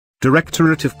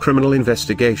Directorate of Criminal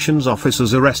Investigations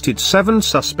officers arrested 7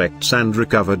 suspects and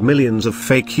recovered millions of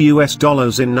fake US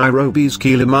dollars in Nairobi's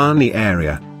Kilimani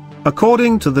area.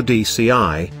 According to the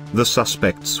DCI, the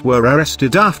suspects were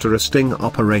arrested after a sting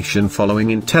operation following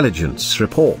intelligence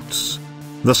reports.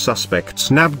 The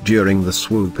suspects nabbed during the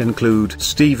swoop include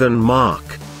Stephen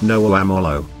Mark, Noah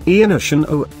Amolo, Ian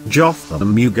Oshino,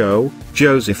 Jotham Mugo,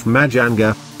 Joseph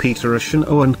Majanga, Peter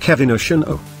Oshino and Kevin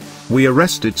Oshino. We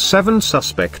arrested 7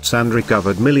 suspects and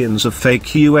recovered millions of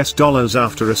fake US dollars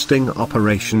after a sting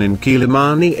operation in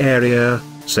Kilimani area,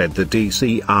 said the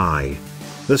DCI.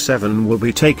 The 7 will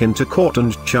be taken to court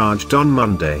and charged on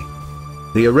Monday.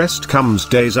 The arrest comes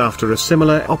days after a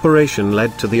similar operation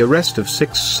led to the arrest of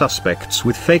 6 suspects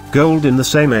with fake gold in the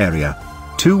same area.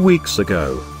 2 weeks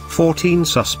ago, 14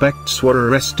 suspects were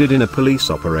arrested in a police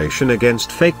operation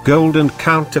against fake gold and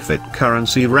counterfeit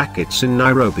currency rackets in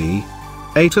Nairobi.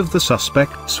 8 of the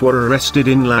suspects were arrested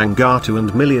in Langatu,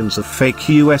 and millions of fake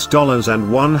US dollars and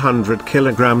 100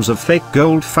 kilograms of fake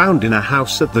gold found in a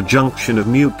house at the junction of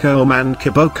Mukom and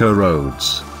Kiboko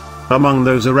roads. Among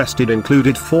those arrested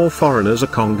included 4 foreigners, a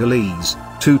Congolese,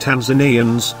 2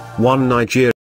 Tanzanians, 1 Nigerian